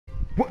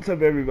What's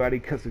up, everybody?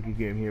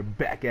 Custom-Kit-Gamin here,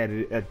 back at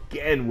it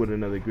again with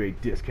another great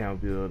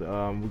discount build.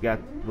 We got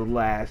the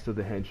last of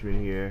the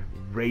henchmen here,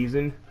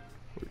 Rasin.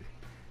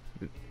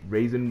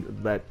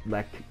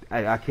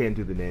 I can't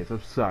do the names.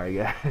 I'm sorry,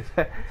 guys.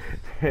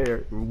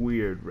 They're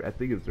weird. I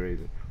think it's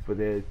Rasin,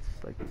 but it's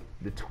like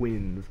the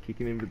twins,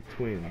 kicking in with the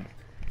twins.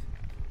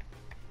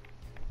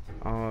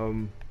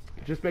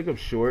 Just make them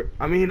short.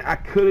 I mean, I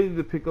could have did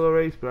the Piccolo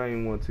race, but I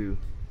didn't want to.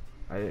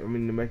 I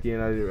mean, the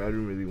Mechian, I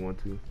didn't really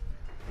want to.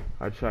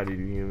 I try to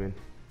do human,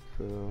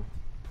 so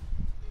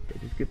yeah,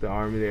 just get the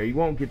army there. You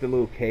won't get the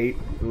little cape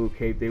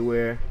they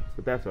wear,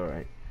 but that's all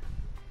right.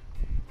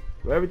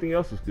 Well, everything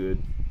else is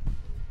good.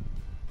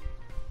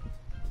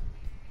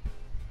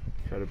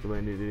 Try to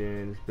blend it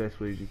in as best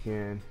way as you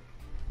can.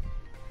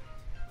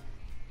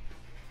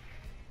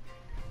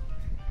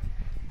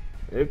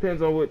 It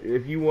depends on what,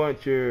 if you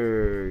want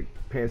your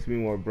pants to be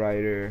more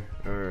brighter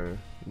or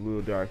a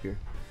little darker,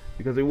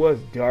 because it was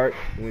dark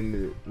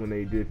when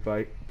they did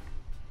fight.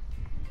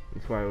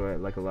 That's why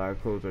like a lot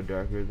of clothes are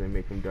darker. They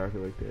make them darker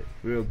like that.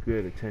 Real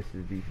good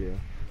attention to detail.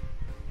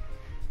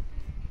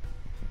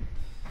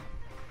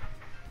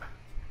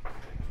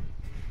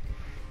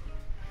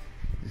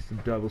 Just a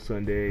double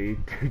Sunday,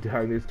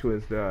 darkness,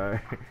 twin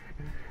star.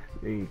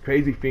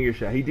 Crazy finger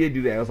shot. He did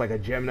do that. It was like a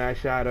Gemini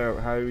shot, or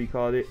however he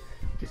called it.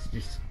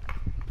 Just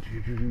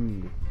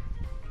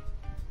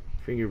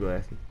finger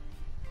blasting.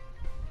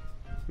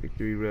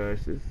 Victory rush.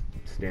 This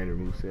standard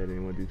moveset. I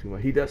didn't want to do too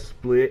much. He does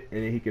split,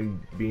 and then he can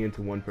be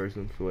into one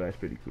person, so that's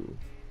pretty cool.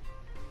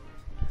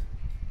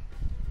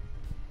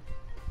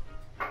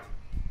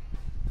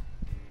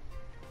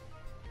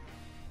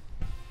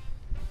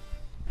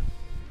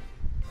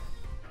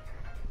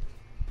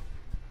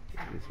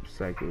 There's some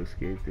Psycho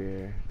Escape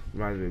there.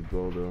 Reminds me of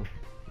Goldo.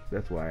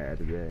 That's why I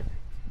added that.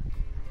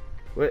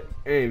 But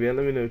anyway,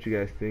 let me know what you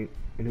guys think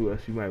and who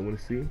else you might want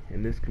to see.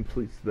 And this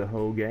completes the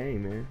whole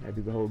game, man. I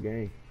did the whole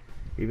game.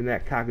 Even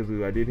that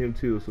Kakazoo, I did him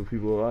too. So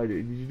people, oh,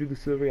 did you do the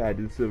silver guy? I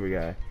did the silver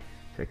guy.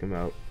 Check him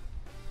out.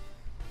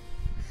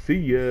 See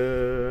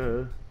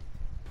ya.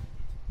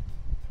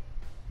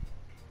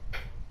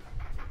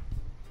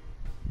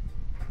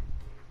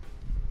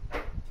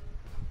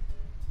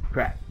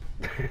 Crap.